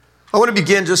I want to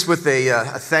begin just with a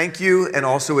thank you and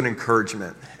also an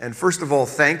encouragement. And first of all,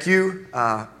 thank you,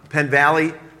 Penn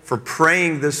Valley, for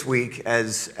praying this week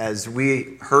as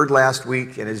we heard last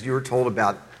week and as you were told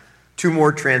about two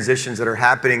more transitions that are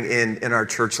happening in our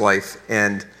church life.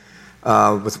 And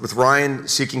with Ryan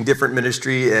seeking different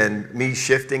ministry and me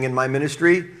shifting in my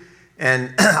ministry.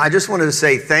 And I just wanted to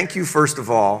say thank you, first of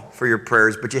all, for your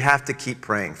prayers, but you have to keep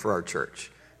praying for our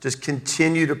church. Just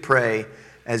continue to pray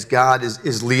as God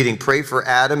is leading. Pray for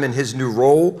Adam and his new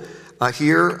role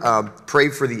here. Pray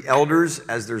for the elders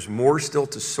as there's more still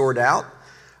to sort out.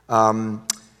 And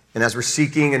as we're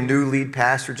seeking a new lead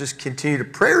pastor, just continue to,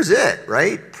 prayer's it,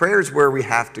 right? Prayer's where we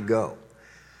have to go.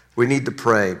 We need to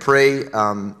pray. Pray,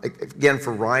 again,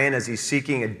 for Ryan as he's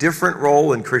seeking a different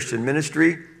role in Christian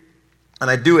ministry.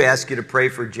 And I do ask you to pray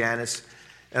for Janice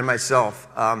and myself.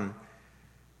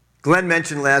 Glenn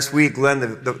mentioned last week, Glenn,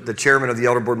 the chairman of the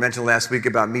elder board, mentioned last week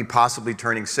about me possibly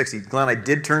turning 60. Glenn, I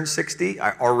did turn 60.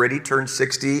 I already turned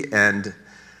 60, and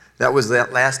that was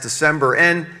that last December.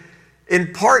 And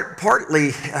in partly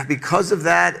because of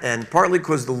that, and partly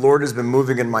because the Lord has been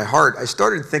moving in my heart, I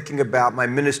started thinking about my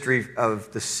ministry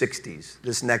of the 60s,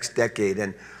 this next decade,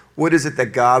 and what is it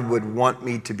that God would want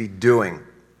me to be doing?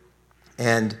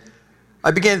 And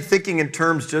I began thinking in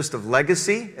terms just of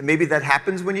legacy, and maybe that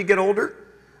happens when you get older.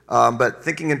 But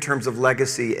thinking in terms of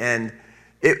legacy, and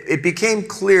it became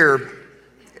clear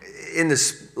in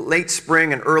this late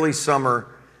spring and early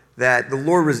summer that the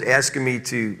Lord was asking me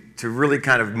to really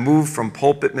kind of move from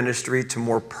pulpit ministry to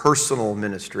more personal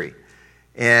ministry.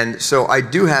 And so I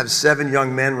do have 7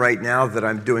 young men right now that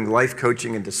I'm doing life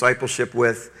coaching and discipleship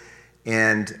with,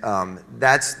 and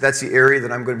that's the area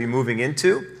that I'm going to be moving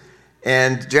into.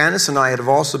 And Janice and I have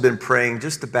also been praying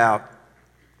just about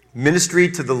ministry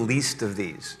to the least of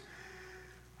these.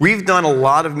 We've done a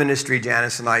lot of ministry,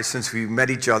 Janice and I, since we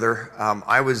met each other.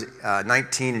 I was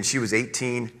 19 and she was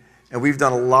 18, and we've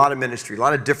done a lot of ministry, a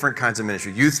lot of different kinds of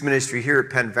ministry. Youth ministry here at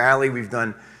Penn Valley. We've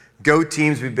done Go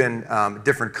teams. We've been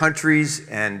different countries,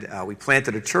 and we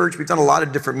planted a church. We've done a lot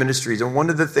of different ministries, and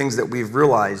one of the things that we've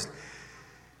realized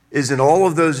is in all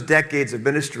of those decades of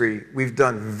ministry, we've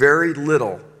done very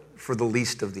little for the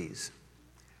least of these.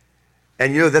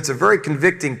 And that's a very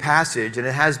convicting passage, and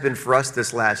it has been for us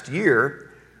this last year,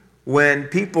 when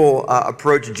people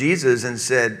approached Jesus and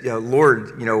said,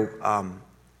 Lord,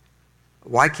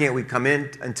 why can't we come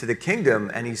into the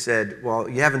kingdom? And he said, well,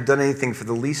 you haven't done anything for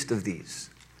the least of these.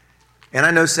 And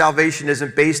I know salvation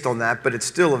isn't based on that, but it's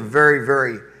still a very,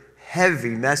 very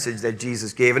heavy message that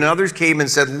Jesus gave. And others came and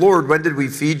said, Lord, when did we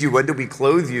feed you? When did we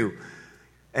clothe you?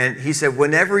 And he said,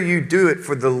 whenever you do it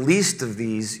for the least of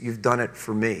these, you've done it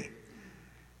for me.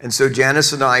 And so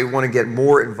Janice and I want to get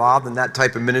more involved in that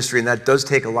type of ministry, and that does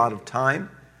take a lot of time.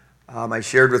 I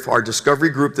shared with our discovery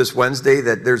group this Wednesday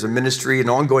that there's a ministry, an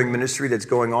ongoing ministry that's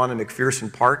going on in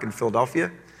McPherson Park in Philadelphia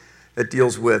that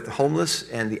deals with homeless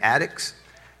and the addicts.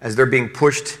 As they're being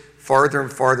pushed farther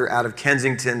and farther out of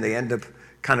Kensington, they end up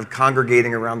kind of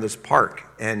congregating around this park.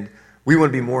 And we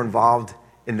want to be more involved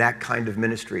in that kind of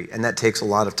ministry, and that takes a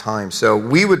lot of time. So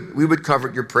we would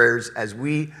covet your prayers as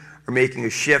we are making a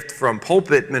shift from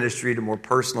pulpit ministry to more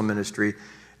personal ministry,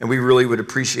 and we really would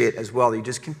appreciate as well that you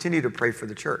just continue to pray for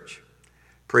the church.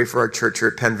 Pray for our church here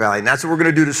at Penn Valley, and that's what we're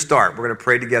going to do to start. We're going to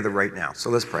pray together right now,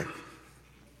 so let's pray.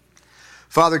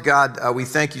 Father God, we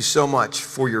thank you so much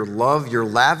for your love, your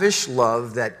lavish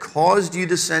love that caused you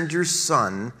to send your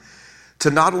Son to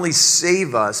not only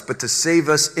save us, but to save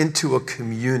us into a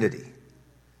community,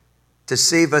 to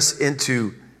save us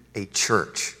into a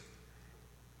church.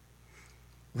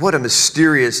 What a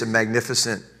mysterious and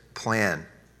magnificent plan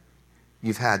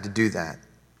you've had to do that.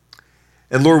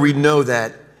 And Lord, we know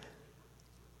that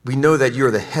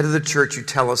you're the head of the church. You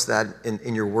tell us that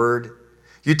in your word.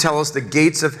 You tell us the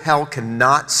gates of hell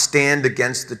cannot stand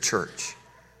against the church.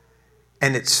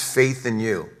 And it's faith in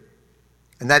you.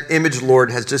 And that image,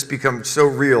 Lord, has just become so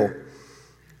real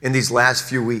in these last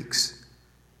few weeks.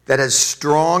 That as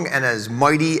strong and as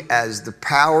mighty as the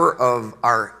power of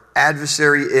our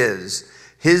adversary is,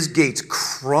 his gates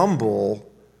crumble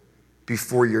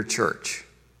before your church.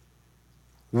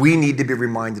 We need to be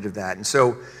reminded of that. And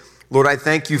so, Lord, I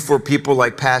thank you for people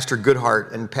like Pastor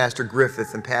Goodhart and Pastor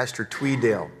Griffith and Pastor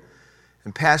Tweedale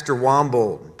and Pastor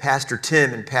Womble, and Pastor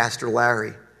Tim and Pastor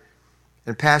Larry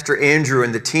and Pastor Andrew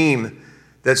and the team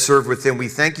that serve with him. We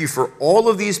thank you for all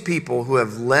of these people who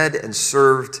have led and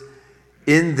served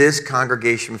in this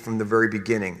congregation from the very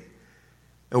beginning.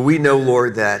 And we know,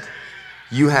 Lord, that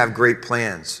you have great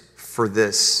plans for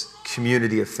this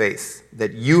community of faith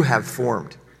that you have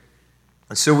formed.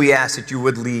 And so we ask that you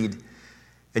would lead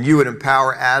and you would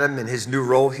empower Adam in his new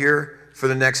role here for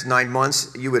the next 9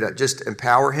 months, you would just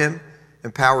empower him,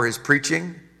 empower his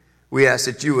preaching. We ask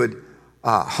that you would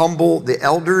humble the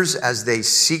elders as they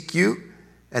seek you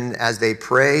and as they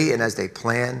pray and as they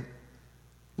plan.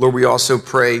 Lord, we also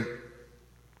pray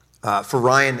for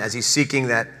Ryan as he's seeking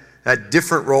that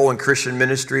different role in Christian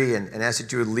ministry and ask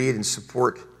that you would lead and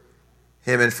support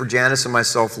him. And for Janice and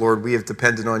myself, Lord, we have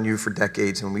depended on you for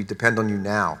decades, and we depend on you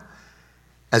now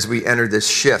as we enter this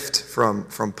shift from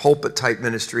pulpit-type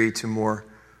ministry to more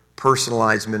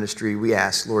personalized ministry. We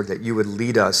ask, Lord, that you would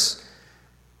lead us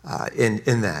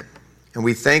in that. And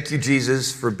we thank you,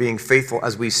 Jesus, for being faithful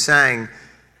as we sang,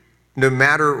 no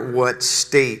matter what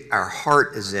state our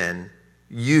heart is in,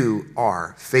 you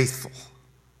are faithful.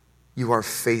 You are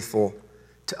faithful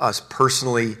to us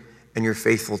personally, and you're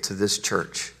faithful to this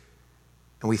church.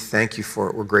 And we thank you for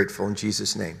it. We're grateful in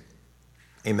Jesus' name.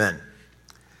 Amen.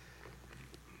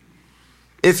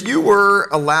 If you were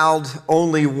allowed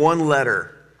only one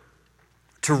letter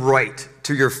to write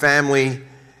to your family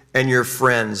and your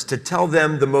friends, to tell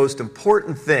them the most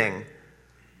important thing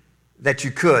that you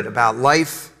could about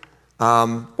life,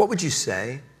 what would you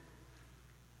say?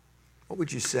 What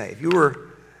would you say? If you were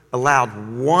allowed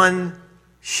one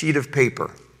sheet of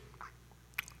paper,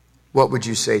 what would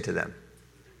you say to them?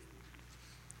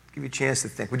 Give you a chance to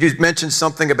think. Would you mention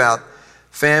something about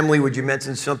family? Would you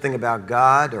mention something about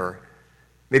God, or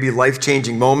maybe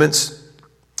life-changing moments?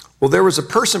 Well, there was a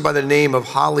person by the name of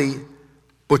Holly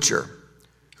Butcher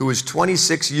who was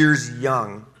 26 years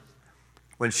young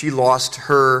when she lost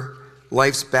her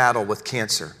life's battle with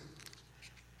cancer.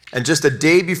 And just a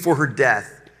day before her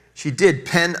death, she did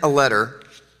pen a letter,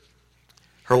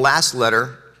 her last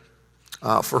letter,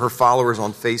 for her followers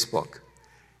on Facebook.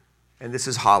 And this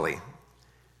is Holly.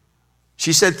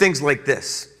 She said things like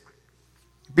this: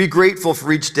 be grateful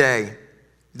for each day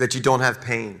that you don't have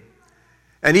pain.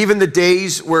 And even the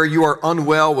days where you are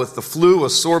unwell with the flu, a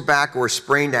sore back, or a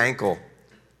sprained ankle.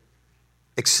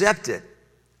 Accept it,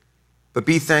 but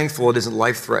be thankful it isn't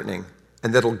life-threatening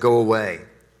and that it'll go away.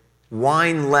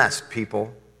 Whine less,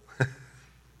 people.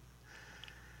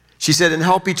 She said, and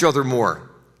help each other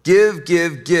more. Give,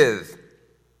 give, give.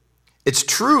 It's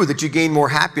true that you gain more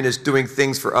happiness doing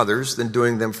things for others than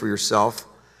doing them for yourself,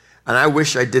 and I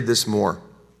wish I did this more.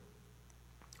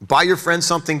 Buy your friend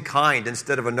something kind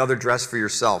instead of another dress for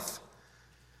yourself,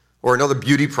 or another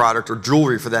beauty product or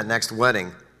jewelry for that next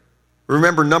wedding.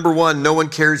 Remember, number one, no one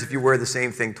cares if you wear the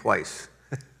same thing twice.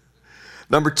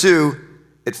 Number two,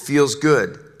 it feels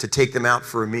good to take them out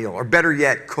for a meal, or better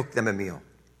yet, cook them a meal.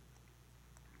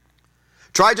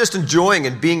 Try just enjoying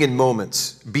and being in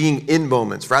moments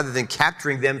rather than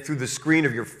capturing them through the screen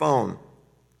of your phone.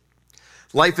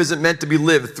 Life isn't meant to be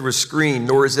lived through a screen,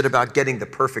 nor is it about getting the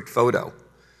perfect photo.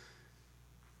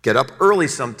 Get up early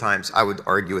sometimes, I would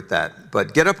argue with that,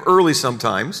 but get up early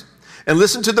sometimes and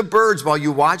listen to the birds while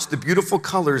you watch the beautiful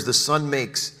colors the sun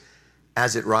makes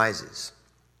as it rises.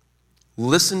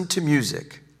 Listen to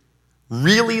music.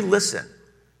 Really listen,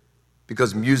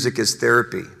 because music is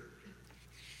therapy.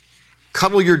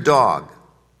 Cuddle your dog.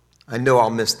 I know I'll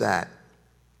miss that.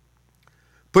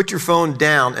 Put your phone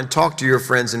down and talk to your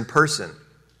friends in person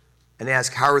and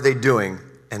ask how are they doing,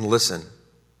 and listen.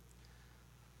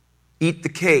 Eat the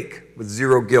cake with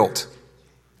zero guilt.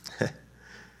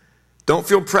 Don't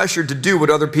feel pressured to do what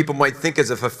other people might think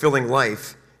is a fulfilling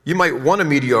life. You might want a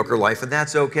mediocre life, and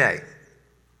that's okay.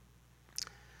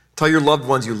 Tell your loved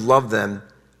ones you love them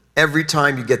every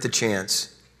time you get the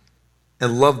chance,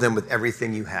 and love them with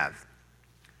everything you have.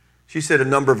 She said a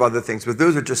number of other things, but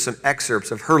those are just some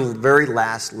excerpts of her very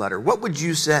last letter. What would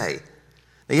you say?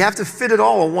 Now, you have to fit it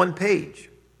all on one page.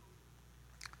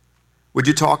 Would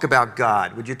you talk about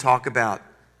God? Would you talk about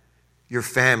your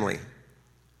family?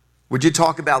 Would you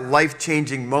talk about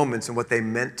life-changing moments and what they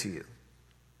meant to you?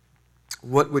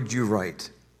 What would you write?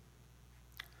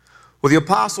 Well, the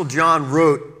Apostle John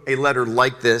wrote a letter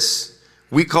like this.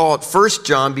 We call it 1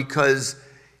 John because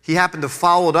he happened to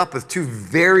follow it up with two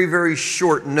very, very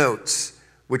short notes,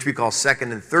 which we call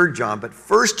 2nd and 3rd John, but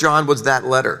 1 John was that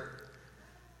letter.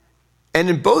 And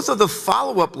in both of the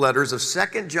follow-up letters of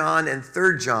 2nd John and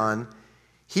 3rd John,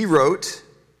 he wrote,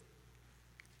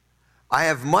 I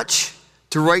have much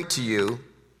to write to you,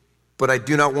 but I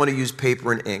do not want to use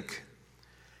paper and ink.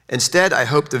 Instead, I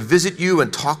hope to visit you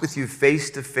and talk with you face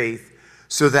to face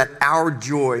so that our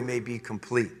joy may be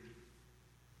complete.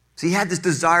 So he had this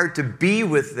desire to be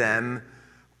with them,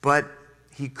 but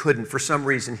he couldn't. For some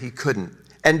reason, he couldn't.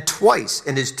 And twice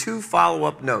in his two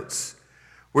follow-up notes,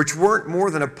 which weren't more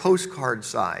than a postcard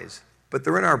size, but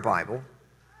they're in our Bible,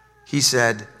 he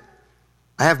said,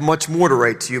 I have much more to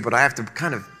write to you, but I have to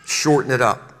kind of shorten it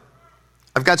up.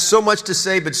 I've got so much to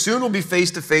say, but soon we'll be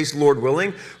face to face, Lord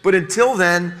willing. But until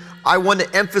then, I want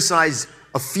to emphasize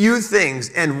a few things,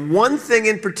 and one thing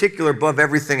in particular above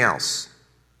everything else.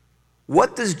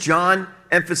 What does John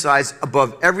emphasize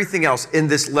above everything else in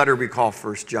this letter we call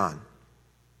 1 John?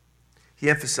 He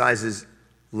emphasizes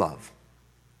love.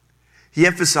 He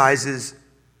emphasizes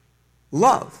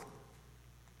love.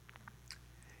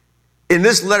 In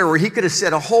this letter, where he could have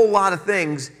said a whole lot of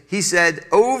things, he said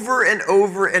over and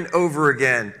over and over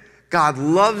again, God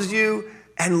loves you,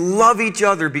 and love each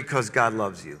other because God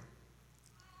loves you.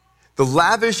 The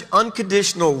lavish,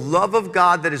 unconditional love of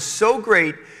God that is so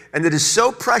great and that is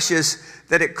so precious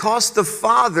that it cost the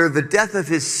Father the death of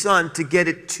his Son to get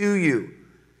it to you,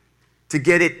 to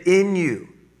get it in you.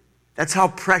 That's how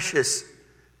precious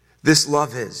this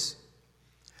love is.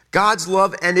 God's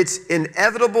love and its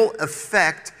inevitable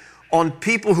effect on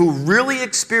people who really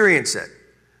experience it,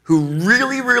 who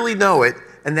really, really know it,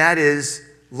 and that is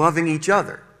loving each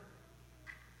other.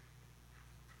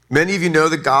 Many of you know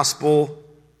the Gospel,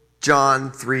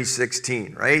 John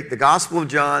 3:16, right? The Gospel of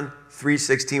John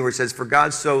 3:16, where it says, "For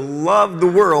God so loved the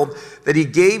world that he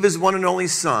gave his one and only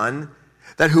Son,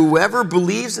 that whoever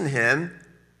believes in him,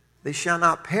 they shall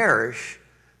not perish,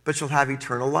 but shall have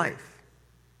eternal life."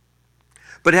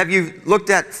 But have you looked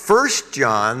at 1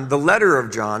 John, the letter of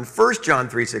John, 1 John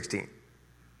 3:16?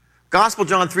 Gospel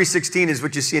John 3:16 is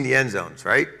what you see in the end zones,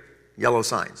 right? Yellow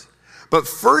signs. But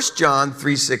 1 John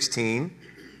 3:16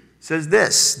 says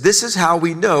this: "This is how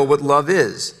we know what love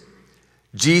is.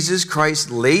 Jesus Christ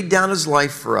laid down his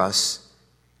life for us,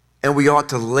 and we ought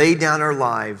to lay down our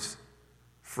lives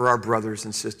for our brothers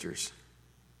and sisters,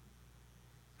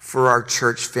 for our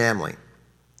church family."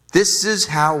 This is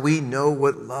how we know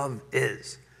what love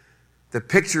is. The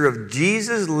picture of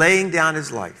Jesus laying down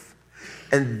his life.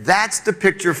 And that's the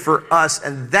picture for us,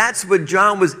 and that's what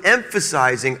John was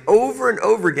emphasizing over and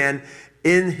over again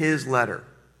in his letter.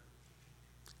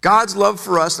 God's love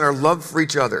for us and our love for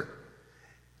each other.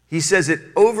 He says it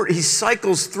over, he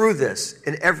cycles through this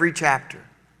in every chapter.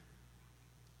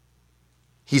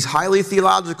 He's highly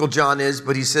theological, John is,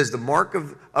 but he says the mark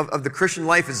of the Christian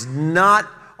life is not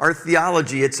our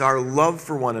theology, it's our love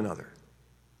for one another.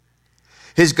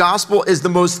 His gospel is the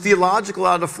most theological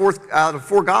out of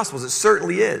four gospels. It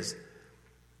certainly is.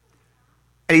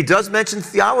 And he does mention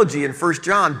theology in 1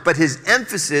 John, but his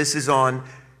emphasis is on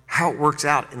how it works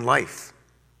out in life,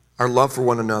 our love for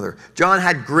one another. John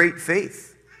had great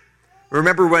faith.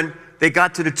 Remember when they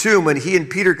got to the tomb, when he and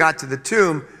Peter got to the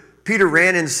tomb, Peter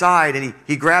ran inside and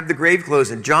he grabbed the grave clothes,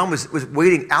 and John was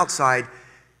waiting outside.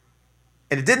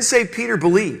 And it didn't say Peter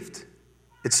believed.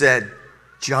 It said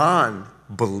John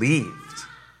believed.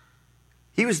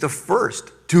 He was the first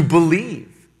to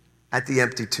believe at the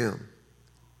empty tomb.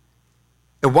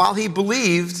 And while he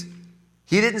believed,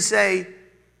 he didn't say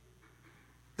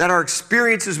that our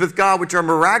experiences with God, which are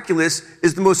miraculous,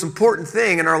 is the most important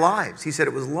thing in our lives. He said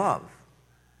it was love.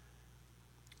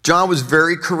 John was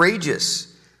very courageous.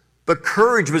 But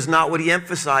courage was not what he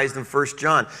emphasized in 1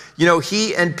 John. You know,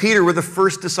 he and Peter were the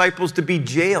first disciples to be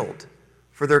jailed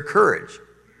for their courage.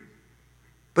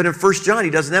 But in 1 John,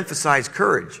 he doesn't emphasize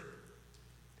courage.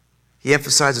 He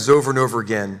emphasizes over and over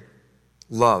again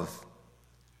love.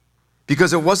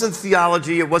 Because it wasn't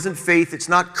theology, it wasn't faith, it's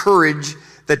not courage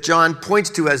that John points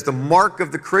to as the mark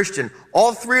of the Christian.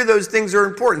 All three of those things are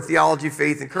important: theology,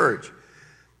 faith, and courage.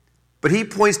 But he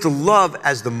points to love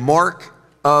as the mark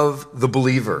of the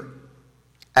believer.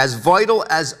 As vital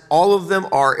as all of them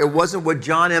are, it wasn't what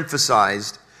John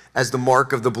emphasized as the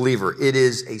mark of the believer. It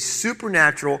is a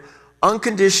supernatural,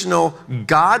 unconditional,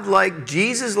 God-like,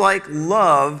 Jesus-like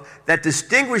love that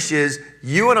distinguishes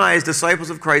you and I as disciples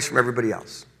of Christ from everybody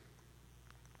else.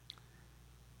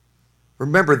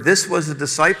 Remember, this was a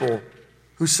disciple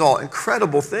who saw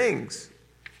incredible things.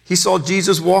 He saw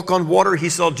Jesus walk on water. He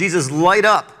saw Jesus light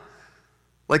up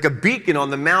like a beacon on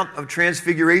the Mount of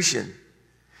Transfiguration.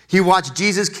 He watched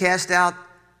Jesus cast out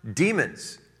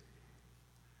demons.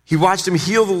 He watched him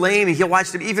heal the lame. He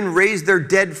watched him even raise their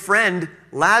dead friend,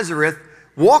 Lazarus,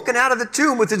 walking out of the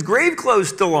tomb with his grave clothes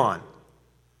still on.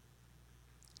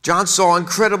 John saw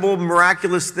incredible,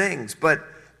 miraculous things, but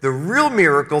the real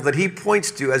miracle that he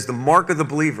points to as the mark of the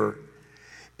believer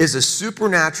is a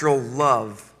supernatural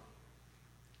love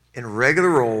in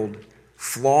regular old,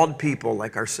 flawed people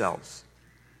like ourselves.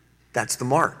 That's the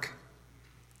mark.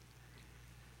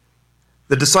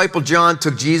 The disciple John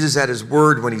took Jesus at his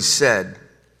word when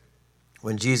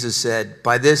Jesus said,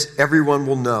 "By this everyone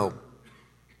will know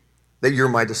that you're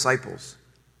my disciples,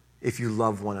 if you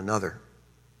love one another."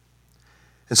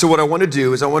 And so what I want to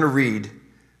do is I want to read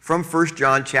from 1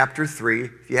 John chapter 3.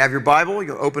 If you have your Bible,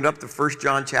 you'll open up to 1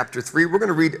 John chapter 3. We're going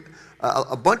to read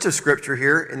a bunch of scripture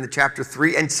here in the chapter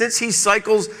 3. And since he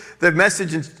cycles the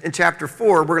message in chapter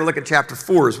 4, we're going to look at chapter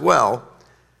 4 as well,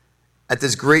 at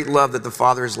this great love that the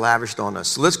Father has lavished on us.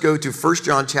 So let's go to 1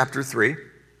 John chapter 3.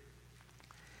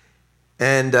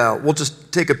 And we'll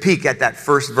just take a peek at that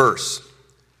first verse,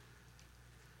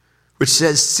 which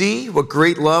says, "See what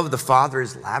great love the Father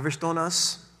has lavished on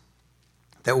us,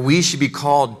 that we should be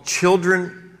called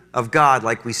children of God,"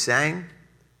 like we sang.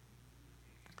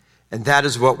 And that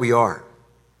is what we are.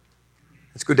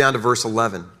 Let's go down to verse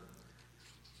 11.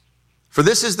 "For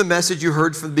this is the message you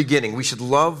heard from the beginning. We should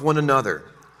love one another.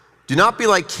 Do not be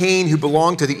like Cain, who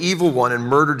belonged to the evil one and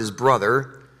murdered his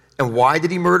brother. And why did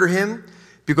he murder him?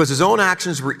 Because his own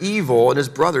actions were evil and his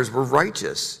brothers were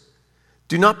righteous.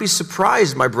 Do not be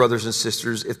surprised, my brothers and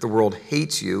sisters, if the world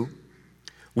hates you.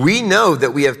 We know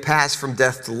that we have passed from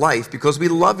death to life because we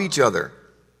love each other.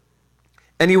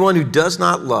 Anyone who does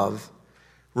not love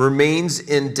remains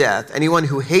in death. Anyone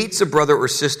who hates a brother or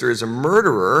sister is a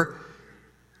murderer."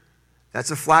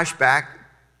 That's a flashback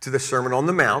to the Sermon on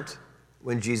the Mount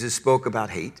when Jesus spoke about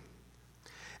hate.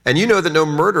 "And you know that no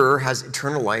murderer has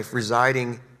eternal life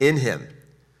residing in him."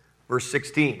 Verse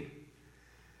 16.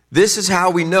 "This is how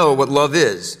we know what love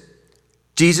is.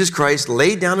 Jesus Christ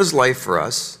laid down his life for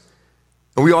us,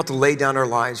 and we ought to lay down our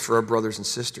lives for our brothers and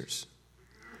sisters.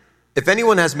 If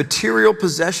anyone has material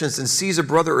possessions and sees a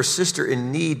brother or sister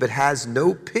in need but has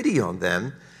no pity on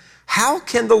them, how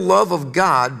can the love of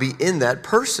God be in that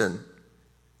person?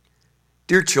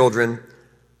 Dear children,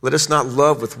 let us not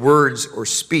love with words or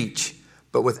speech,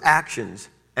 but with actions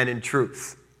and in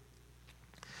truth.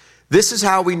 This is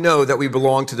how we know that we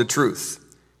belong to the truth,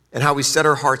 and how we set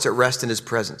our hearts at rest in his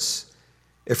presence.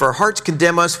 If our hearts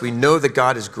condemn us, we know that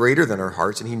God is greater than our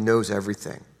hearts, and he knows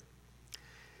everything.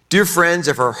 Dear friends,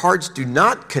 if our hearts do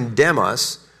not condemn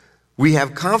us, we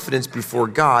have confidence before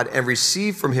God and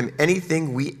receive from him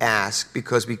anything we ask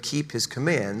because we keep his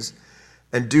commands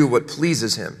and do what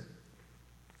pleases him.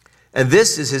 And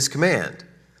this is his command,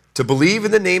 to believe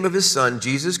in the name of his Son,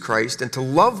 Jesus Christ, and to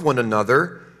love one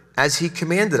another as he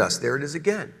commanded us." There it is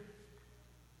again.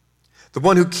 "The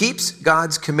one who keeps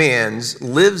God's commands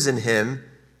lives in him,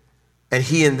 and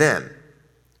he in them.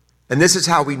 And this is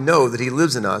how we know that he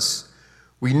lives in us.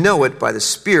 We know it by the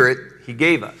Spirit he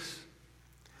gave us.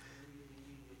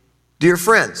 Dear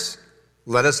friends,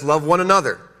 let us love one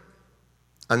another."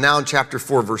 And now in chapter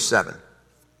 4, verse 7.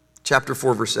 Chapter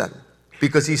 4, verse 7.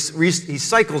 Because he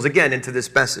cycles again into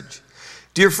this message.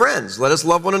 "Dear friends, let us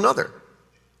love one another,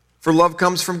 for love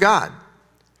comes from God.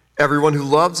 Everyone who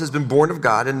loves has been born of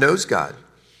God and knows God.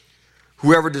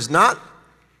 Whoever does not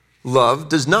love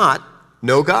does not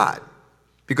know God,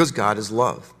 because God is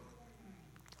love.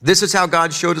 This is how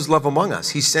God showed his love among us.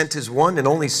 He sent his one and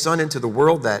only Son into the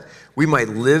world that we might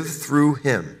live through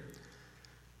him.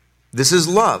 This is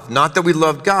love, not that we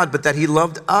loved God, but that he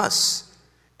loved us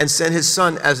and sent his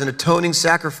Son as an atoning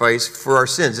sacrifice for our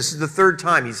sins." This is the third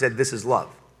time he said this is love.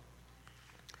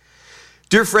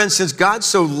 "Dear friends, since God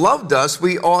so loved us,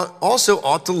 we also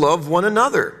ought to love one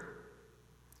another.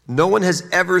 No one has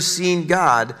ever seen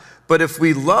God, but if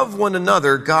we love one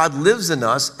another, God lives in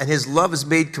us, and his love is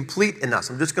made complete in us."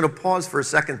 I'm just going to pause for a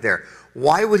second there.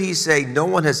 Why would he say no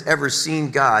one has ever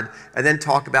seen God and then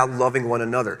talk about loving one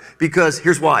another? Because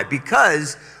here's why.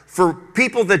 Because for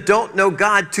people that don't know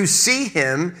God to see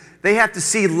him, they have to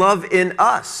see love in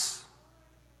us.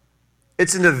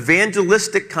 It's an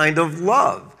evangelistic kind of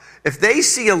love. If they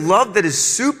see a love that is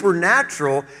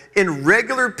supernatural in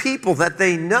regular people that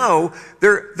they know,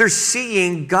 they're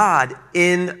seeing God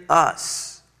in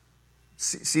us.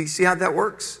 See how that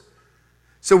works?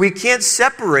 So we can't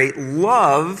separate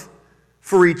love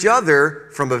for each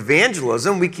other from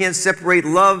evangelism. We can't separate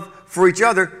love for each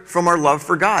other from our love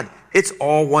for God. It's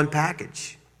all one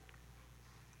package.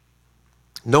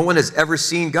 No one has ever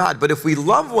seen God, but if we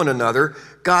love one another,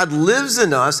 God lives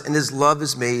in us, and his love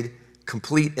is made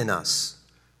complete in us.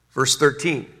 Verse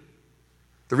 13.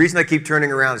 The reason I keep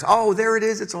turning around is, oh, there it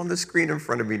is. It's on the screen in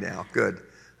front of me now. Good.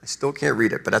 I still can't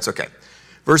read it, but that's okay.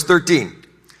 Verse 13.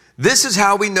 "This is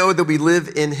how we know that we live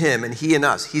in him and he in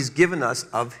us. He's given us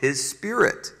of his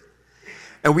Spirit.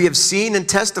 And we have seen and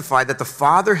testified that the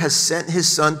Father has sent his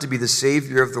Son to be the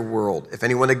Savior of the world. If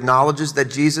anyone acknowledges that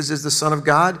Jesus is the Son of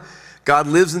God, God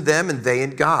lives in them and they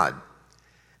in God.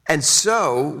 And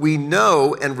so we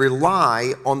know and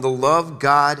rely on the love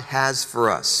God has for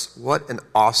us." What an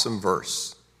awesome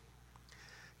verse.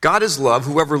 "God is love.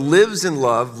 Whoever lives in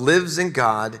love lives in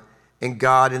God, and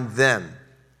God in them.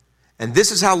 And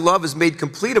this is how love is made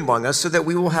complete among us, so that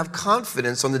we will have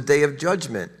confidence on the day of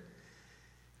judgment.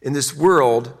 In this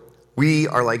world, we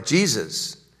are like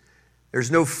Jesus.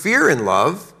 There's no fear in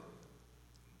love,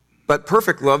 but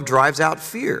perfect love drives out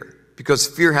fear, because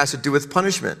fear has to do with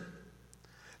punishment.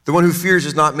 The one who fears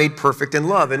is not made perfect in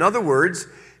love. In other words,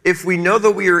 if we know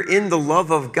that we are in the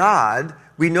love of God,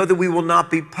 we know that we will not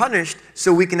be punished,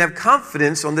 so we can have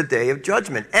confidence on the day of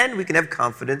judgment, and we can have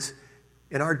confidence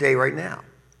in our day right now.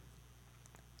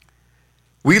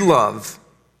 We love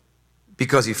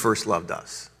because he first loved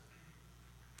us.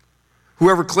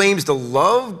 Whoever claims to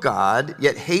love God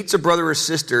yet hates a brother or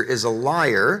sister is a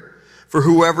liar, for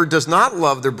whoever does not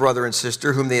love their brother and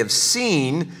sister whom they have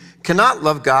seen cannot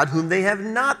love God whom they have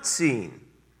not seen.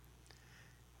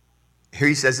 Here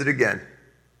he says it again.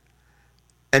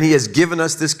 And he has given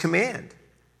us this command.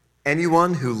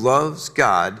 Anyone who loves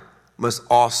God must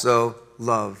also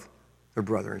love their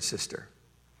brother and sister.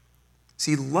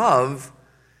 See, love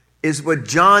is what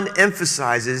John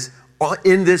emphasizes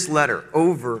in this letter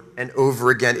over and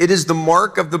over again. It is the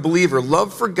mark of the believer.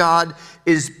 Love for God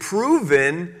is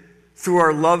proven through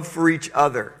our love for each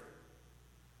other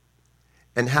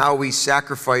and how we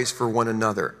sacrifice for one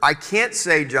another. I can't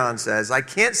say, John says, I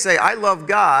can't say I love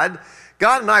God.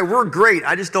 God and I, we're great.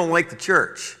 I just don't like the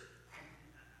church.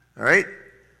 All right?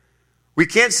 We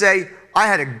can't say, I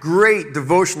had a great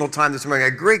devotional time this morning,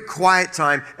 a great quiet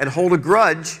time, and hold a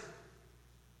grudge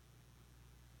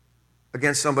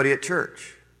against somebody at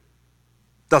church.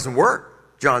 Doesn't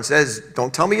work. John says,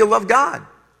 don't tell me you love God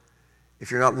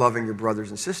if you're not loving your brothers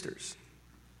and sisters.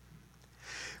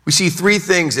 We see three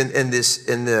things in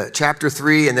the chapter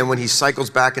 3, and then when he cycles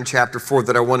back in chapter 4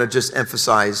 that I want to just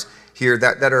emphasize here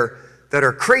that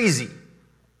are crazy.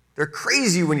 They're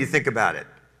crazy when you think about it.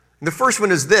 And the first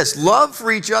one is this: love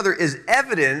for each other is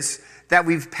evidence that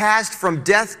we've passed from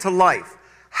death to life.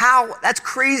 How? That's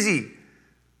crazy.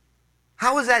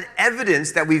 How is that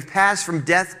evidence that we've passed from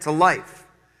death to life?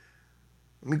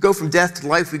 When we go from death to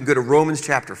life, we can go to Romans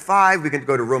chapter 5, we can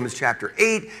go to Romans chapter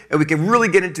 8, and we can really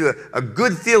get into a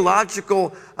good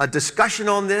theological discussion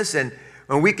on this, and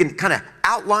we can kind of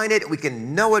outline it, we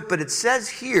can know it, but it says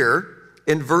here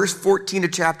in verse 14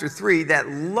 of chapter 3 that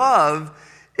love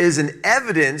is an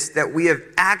evidence that we have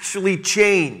actually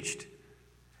changed,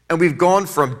 and we've gone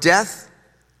from death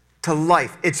to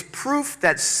life. It's proof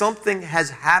that something has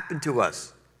happened to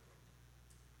us.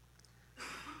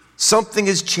 Something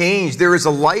has changed. There is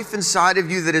a life inside of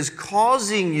you that is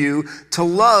causing you to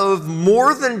love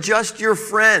more than just your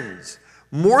friends,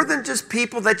 more than just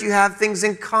people that you have things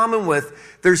in common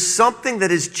with. There's something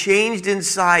that has changed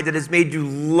inside that has made you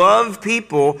love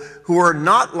people who are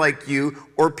not like you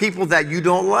or people that you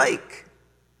don't like.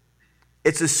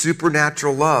 It's a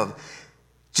supernatural love.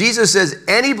 Jesus says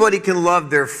anybody can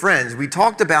love their friends. We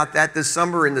talked about that this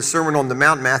summer in the Sermon on the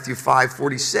Mount, Matthew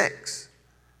 5:46.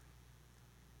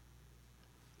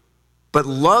 But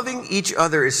loving each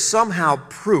other is somehow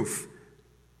proof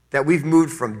that we've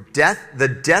moved from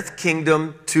the death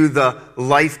kingdom to the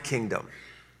life kingdom.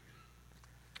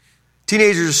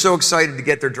 Teenagers are so excited to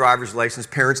get their driver's license,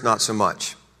 parents not so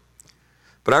much.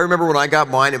 But I remember when I got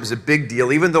mine, it was a big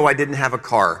deal, even though I didn't have a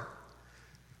car.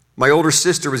 My older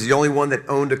sister was the only one that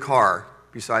owned a car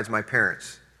besides my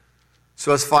parents.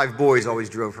 So us 5 boys always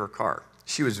drove her car.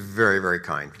 She was very, very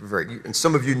kind. And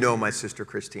some of you know my sister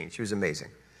Christine. She was amazing.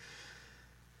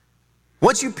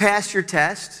 Once you passed your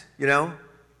test,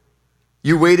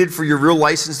 you waited for your real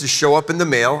license to show up in the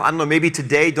mail. I don't know, maybe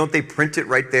today, don't they print it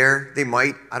right there? They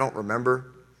might. I don't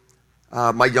remember.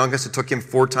 My youngest, it took him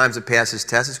 4 times to pass his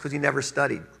test. It's because he never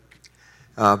studied.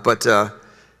 But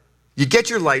you get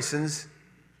your license,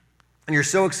 and you're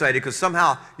so excited because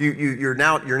somehow you're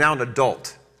now an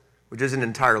adult, which isn't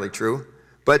entirely true.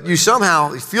 But you somehow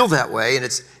feel that way, and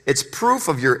it's proof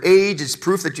of your age. It's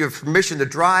proof that you have permission to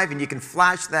drive, and you can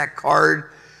flash that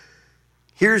card.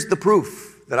 Here's the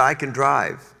proof that I can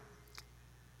drive.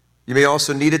 You may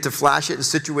also need it to flash it in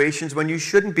situations when you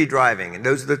shouldn't be driving, and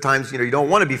those are the times you don't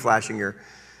want to be flashing your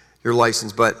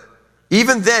license. But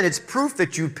even then, it's proof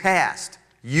that you passed.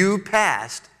 You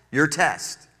passed your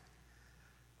test.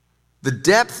 The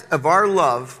depth of our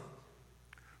love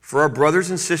for our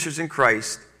brothers and sisters in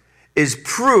Christ is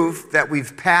proof that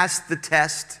we've passed the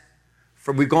test,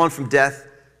 we've gone from death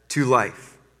to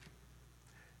life.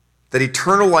 That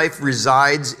eternal life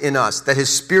resides in us, that his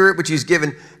Spirit, which he's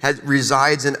given,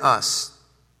 resides in us.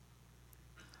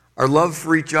 Our love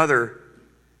for each other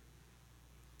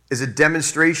is a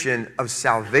demonstration of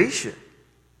salvation.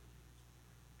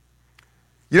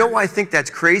 You know why I think that's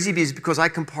crazy? Because I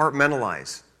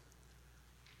compartmentalize.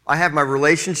 I have my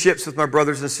relationships with my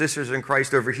brothers and sisters in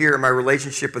Christ over here and my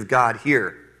relationship with God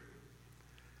here.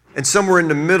 And somewhere in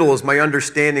the middle is my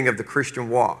understanding of the Christian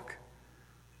walk.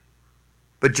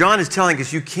 But John is telling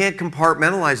us you can't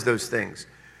compartmentalize those things.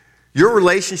 Your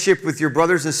relationship with your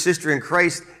brothers and sisters in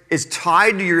Christ is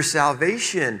tied to your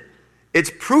salvation.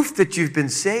 It's proof that you've been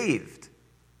saved.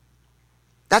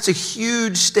 That's a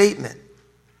huge statement.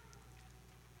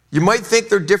 You might think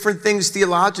they're different things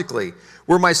theologically,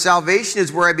 where my salvation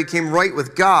is where I became right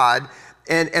with God,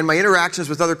 and my interactions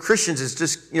with other Christians is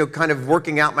just, kind of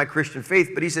working out my Christian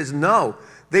faith. But he says, no,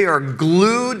 they are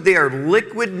glued, they are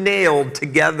liquid nailed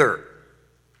together.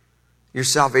 Your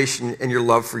salvation and your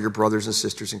love for your brothers and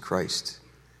sisters in Christ.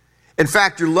 In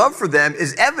fact, your love for them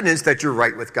is evidence that you're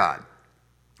right with God.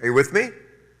 Are you with me?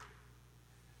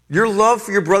 Your love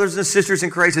for your brothers and sisters in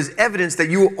Christ is evidence that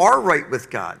you are right with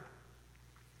God.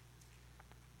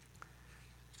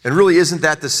 And really, isn't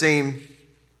that the same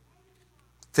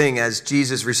thing as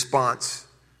Jesus' response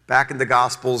back in the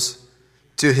Gospels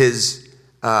to his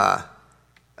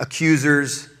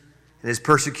accusers and his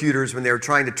persecutors when they were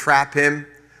trying to trap him?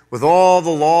 With all the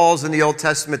laws in the Old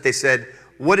Testament, they said,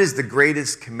 what is the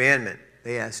greatest commandment?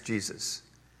 They asked Jesus.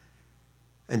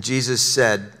 And Jesus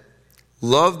said,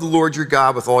 love the Lord your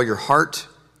God with all your heart,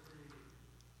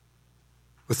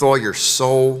 with all your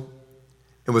soul,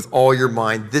 and with all your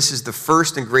mind. This is the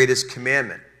first and greatest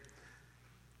commandment.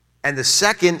 And the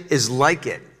second is like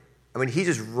it. I mean, he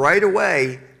just right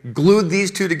away glued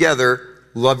these two together.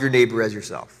 Love your neighbor as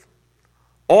yourself.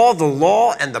 All the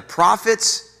law and the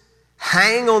prophets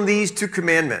hang on these two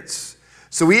commandments.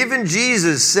 So even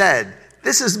Jesus said,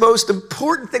 this is the most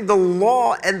important thing. The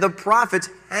law and the prophets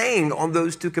hang on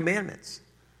those two commandments.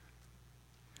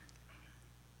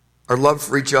 Our love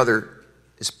for each other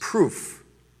is proof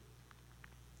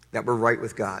that we're right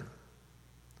with God.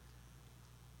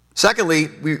 Secondly,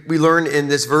 we learn in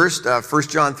this verse, 1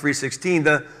 John 3:16,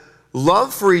 the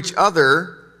love for each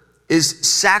other is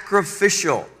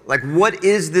sacrificial. Like, what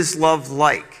is this love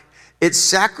like? It's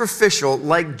sacrificial,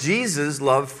 like Jesus'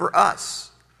 love for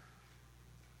us.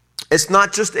 It's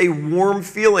not just a warm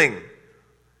feeling.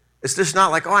 It's just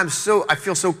not like, I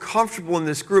feel so comfortable in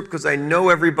this group because I know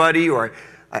everybody, or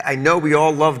I know we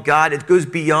all love God. It goes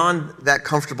beyond that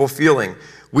comfortable feeling.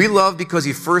 We love because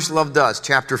he first loved us,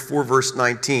 chapter 4, verse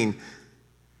 19.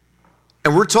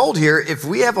 And we're told here, if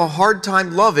we have a hard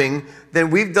time loving,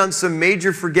 then we've done some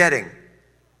major forgetting.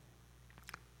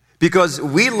 Because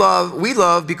we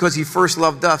love because he first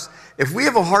loved us. If we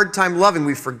have a hard time loving,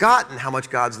 we've forgotten how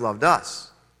much God's loved us.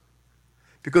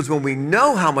 Because when we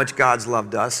know how much God's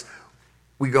loved us,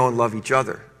 we go and love each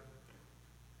other.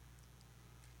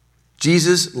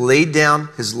 Jesus laid down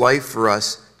his life for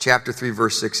us, chapter 3,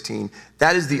 verse 16.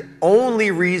 That is the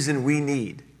only reason we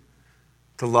need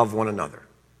to love one another.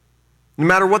 No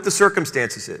matter what the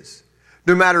circumstances is.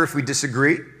 No matter if we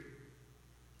disagree.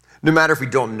 No matter if we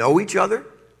don't know each other.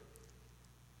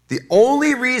 The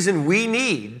only reason we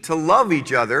need to love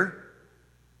each other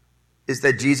is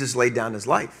that Jesus laid down his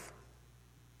life.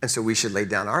 And so we should lay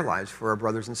down our lives for our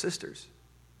brothers and sisters.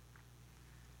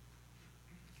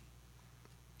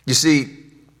 You see,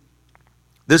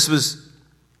 this was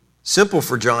simple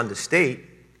for John to state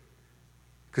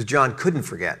because John couldn't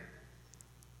forget.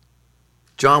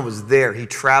 John was there. He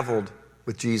traveled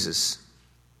with Jesus.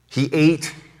 He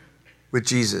ate with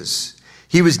Jesus.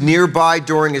 He was nearby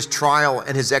during his trial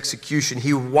and his execution.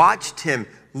 He watched him,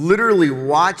 literally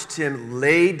watched him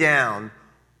lay down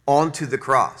onto the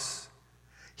cross.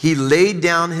 He laid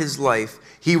down his life.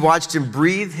 He watched him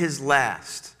breathe his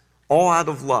last, all out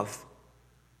of love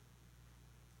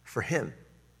for him.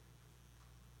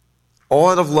 All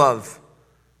out of love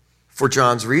for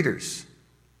John's readers.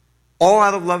 All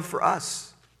out of love for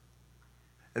us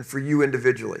and for you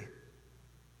individually.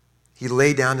 He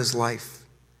laid down his life.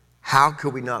 How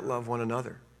could we not love one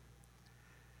another?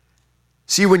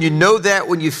 See, when you know that,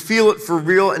 when you feel it for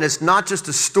real, and it's not just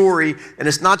a story, and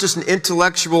it's not just an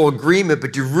intellectual agreement,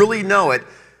 but you really know it,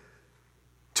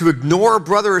 to ignore a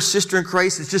brother or sister in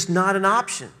Christ is just not an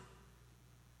option.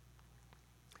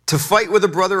 To fight with a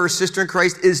brother or sister in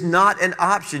Christ is not an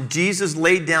option. Jesus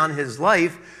laid down his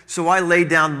life, so I lay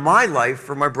down my life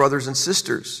for my brothers and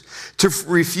sisters. To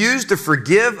refuse to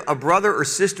forgive a brother or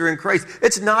sister in Christ,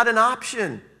 it's not an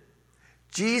option.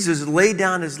 Jesus laid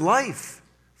down his life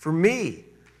for me.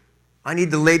 I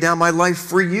need to lay down my life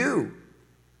for you.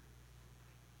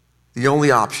 The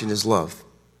only option is love.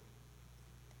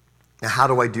 Now, how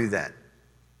do I do that?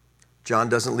 John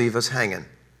doesn't leave us hanging.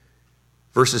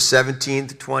 Verses 17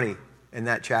 to 20 in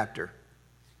that chapter.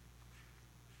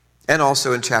 And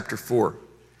also in chapter 4.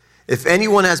 If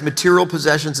anyone has material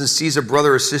possessions and sees a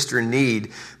brother or sister in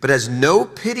need, but has no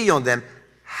pity on them,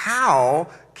 how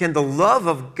can the love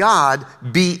of God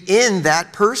be in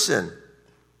that person?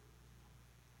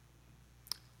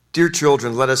 Dear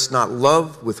children, let us not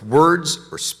love with words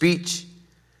or speech,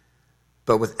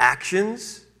 but with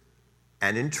actions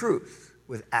and in truth.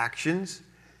 With actions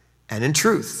and in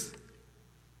truth.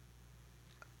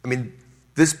 I mean,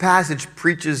 this passage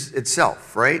preaches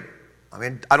itself, right? I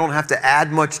mean, I don't have to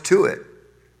add much to it.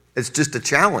 It's just a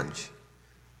challenge.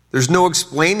 There's no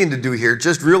explaining to do here.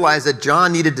 Just realize that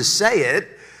John needed to say it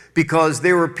because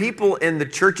there were people in the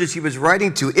churches he was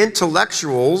writing to,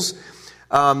 intellectuals,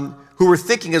 who were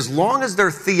thinking as long as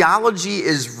their theology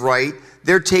is right,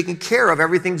 they're taken care of,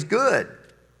 everything's good.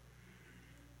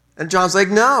 And John's like,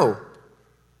 no.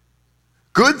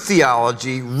 Good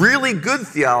theology, really good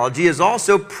theology, is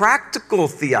also practical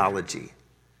theology.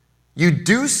 You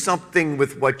do something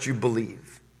with what you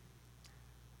believe.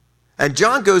 And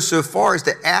John goes so far as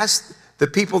to ask the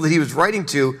people that he was writing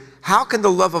to, how can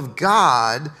the love of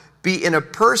God be in a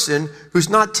person who's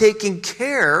not taking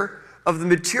care of the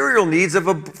material needs of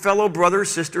a fellow brother or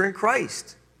sister in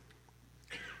Christ?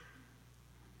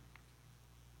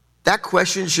 That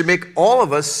question should make all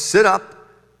of us sit up,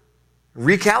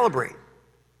 recalibrate.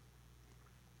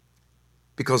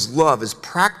 Because love is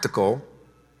practical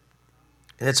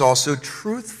and it's also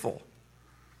truthful.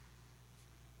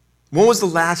 When was the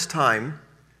last time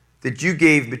that you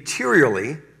gave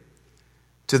materially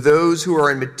to those who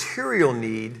are in material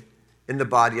need in the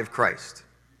body of Christ?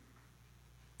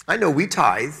 I know we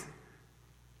tithe.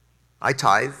 I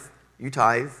tithe. You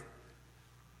tithe.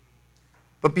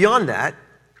 But beyond that,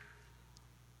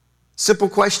 simple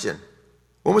question.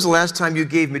 When was the last time you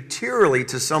gave materially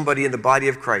to somebody in the body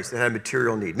of Christ that had a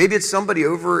material need? Maybe it's somebody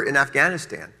over in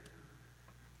Afghanistan,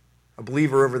 a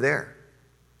believer over there.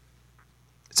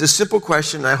 It's a simple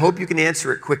question, and I hope you can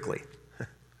answer it quickly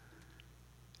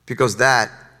because that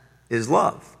is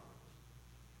love.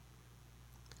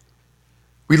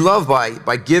 We love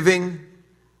by giving,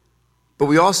 but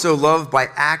we also love by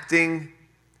acting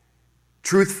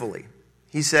truthfully.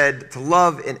 He said to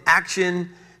love in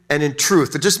action and in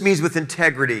truth. It just means with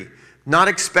integrity, not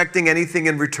expecting anything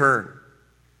in return.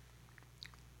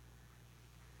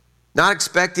 Not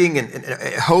expecting and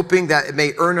hoping that it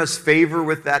may earn us favor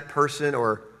with that person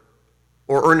or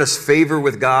earn us favor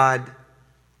with God.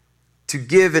 To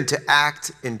give and to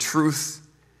act in truth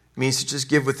means to just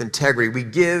give with integrity. We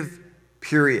give,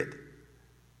 period.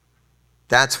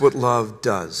 That's what love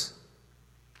does.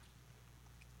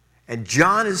 And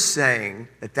John is saying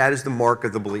that that is the mark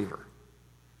of the believer.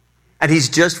 And he's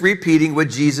just repeating what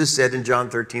Jesus said in John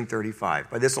 13:35.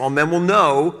 By this all men will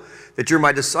know that you're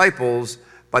my disciples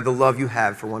by the love you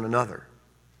have for one another.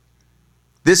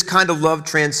 This kind of love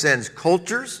transcends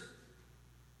cultures.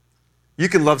 You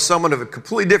can love someone of a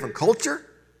completely different culture,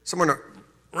 someone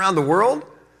around the world.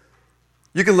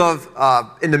 You can love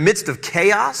in the midst of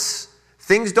chaos.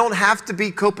 Things don't have to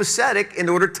be copacetic in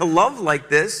order to love like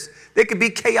this. They could be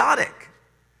chaotic.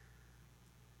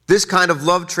 This kind of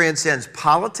love transcends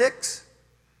politics.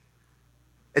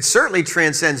 It certainly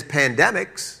transcends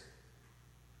pandemics.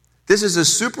 This is a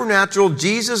supernatural,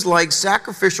 Jesus-like,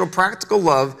 sacrificial, practical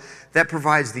love that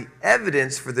provides the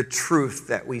evidence for the truth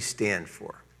that we stand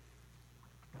for.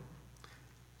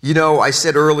 You know, I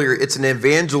said earlier, it's an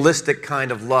evangelistic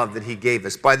kind of love that he gave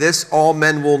us. By this, all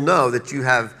men will know that you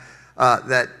have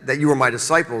that you are my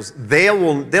disciples.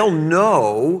 They'll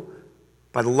know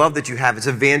by the love that you have. It's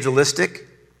evangelistic.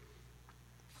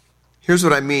 Here's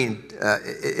what I mean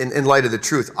in light of the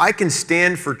truth. I can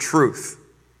stand for truth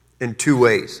in two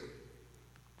ways.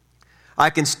 I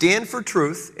can stand for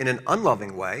truth in an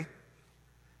unloving way,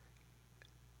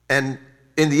 and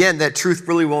in the end, that truth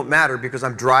really won't matter because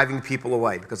I'm driving people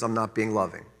away, because I'm not being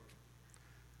loving.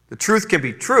 The truth can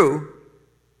be true,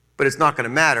 but it's not going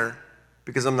to matter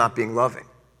because I'm not being loving.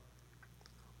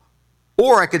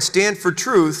 Or I could stand for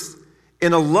truth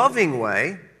in a loving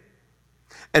way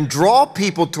and draw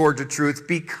people toward the truth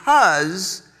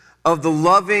because of the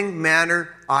loving manner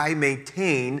I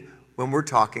maintain when we're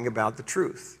talking about the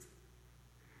truth.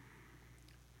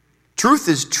 Truth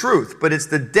is truth, but it's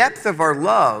the depth of our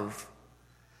love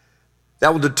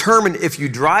that will determine if you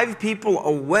drive people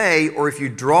away or if you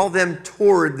draw them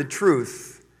toward the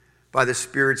truth by the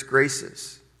Spirit's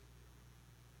graces.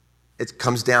 It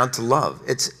comes down to love.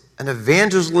 It's an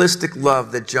evangelistic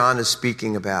love that John is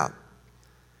speaking about.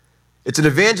 It's an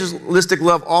evangelistic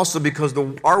love also because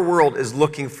our world is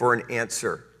looking for an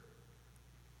answer.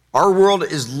 Our world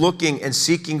is looking and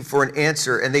seeking for an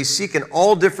answer, and they seek in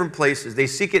all different places. They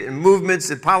seek it in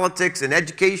movements, in politics, in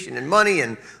education, in money,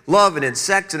 and love, and in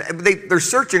sex. And they're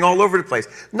searching all over the place.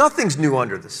 Nothing's new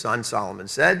under the sun, Solomon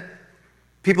said.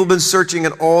 People have been searching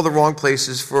in all the wrong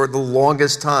places for the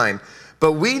longest time.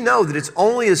 But we know that it's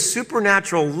only a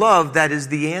supernatural love that is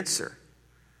the answer.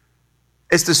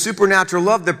 It's the supernatural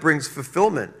love that brings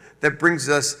fulfillment, that brings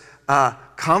us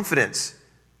confidence,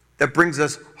 that brings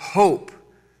us hope,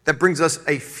 that brings us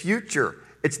a future.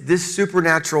 It's this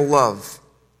supernatural love.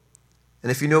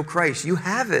 And if you know Christ, you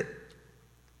have it.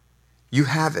 You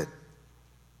have it.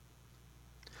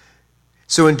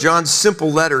 So in John's simple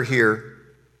letter here,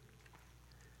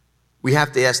 we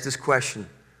have to ask this question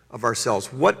of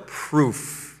ourselves. What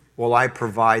proof will I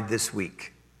provide this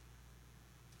week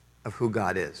of who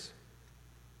God is?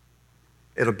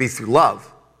 It'll be through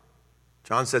love.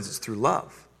 John says it's through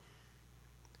love.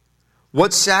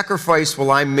 What sacrifice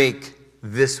will I make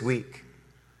this week?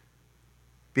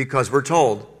 Because we're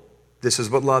told this is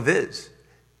what love is.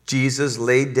 Jesus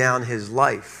laid down his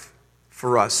life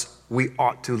for us. We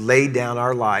ought to lay down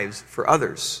our lives for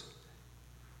others.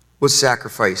 What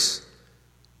sacrifice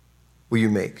will you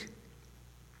make?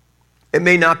 It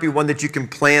may not be one that you can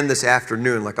plan this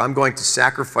afternoon, like I'm going to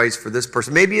sacrifice for this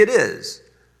person. Maybe it is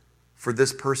for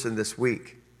this person this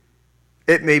week.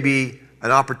 It may be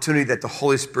an opportunity that the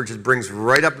Holy Spirit just brings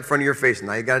right up in front of your face, and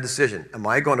now you got a decision. Am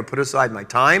I going to put aside my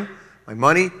time, my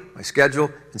money, my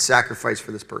schedule, and sacrifice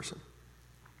for this person?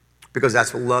 Because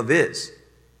that's what love is.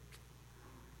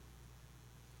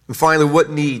 And finally, what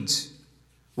needs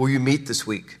will you meet this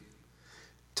week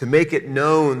to make it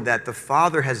known that the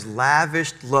Father has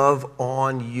lavished love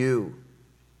on you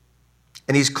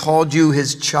and he's called you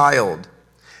his child,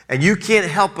 and you can't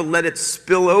help but let it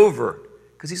spill over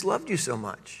because he's loved you so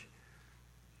much?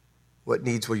 What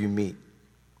needs will you meet?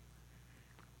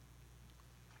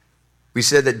 We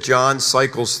said that John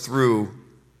cycles through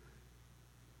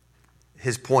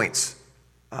his points.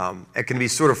 It can be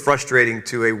sort of frustrating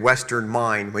to a Western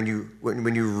mind when you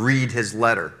read his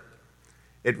letter.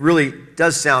 It really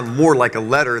does sound more like a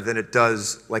letter than it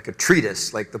does like a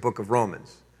treatise, like the book of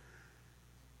Romans.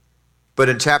 But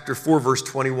in chapter 4, verse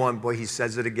 21, boy, he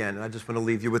says it again, and I just want to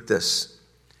leave you with this.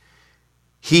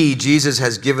 He, Jesus,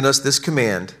 has given us this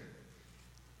command: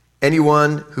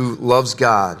 anyone who loves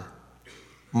God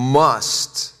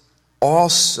must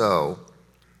also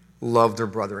love their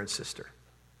brother and sister.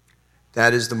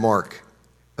 That is the mark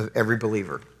of every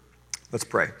believer. Let's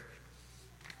pray.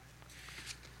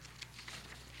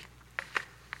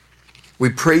 We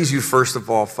praise you, first of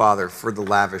all, Father, for the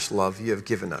lavish love you have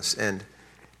given us. And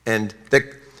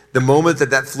the moment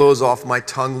that flows off my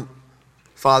tongue,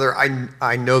 Father,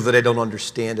 I know that I don't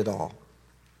understand it all.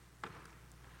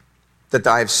 That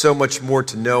I have so much more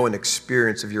to know and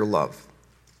experience of your love.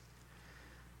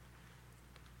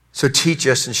 So teach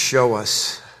us and show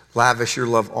us. Lavish your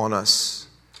love on us.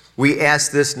 We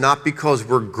ask this not because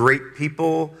we're great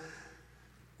people.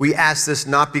 We ask this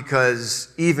not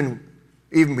because even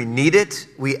we need it.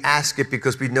 We ask it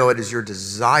because we know it is your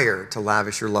desire to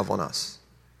lavish your love on us.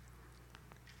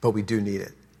 But we do need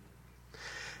it.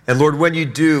 And Lord, when you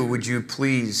do, would you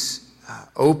please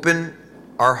open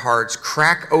our hearts,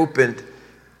 crack open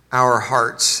our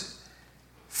hearts,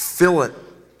 fill it,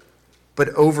 but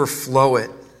overflow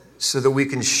it, so that we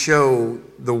can show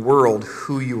the world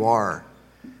who you are.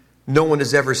 No one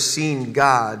has ever seen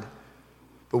God,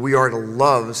 but we are to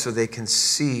love so they can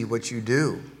see what you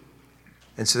do,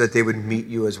 and so that they would meet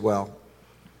you as well.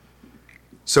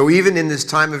 So even in this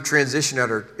time of transition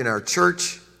in our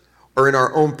church, or in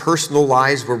our own personal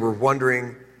lives where we're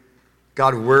wondering,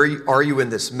 God, where are you in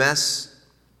this mess?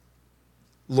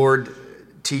 Lord,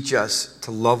 teach us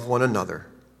to love one another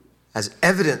as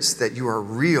evidence that you are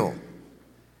real.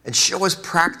 And show us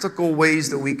practical ways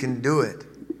that we can do it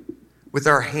with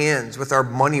our hands, with our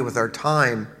money, with our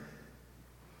time.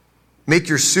 Make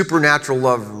your supernatural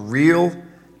love real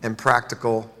and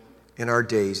practical in our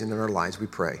days and in our lives, we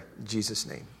pray. In Jesus'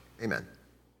 name, amen.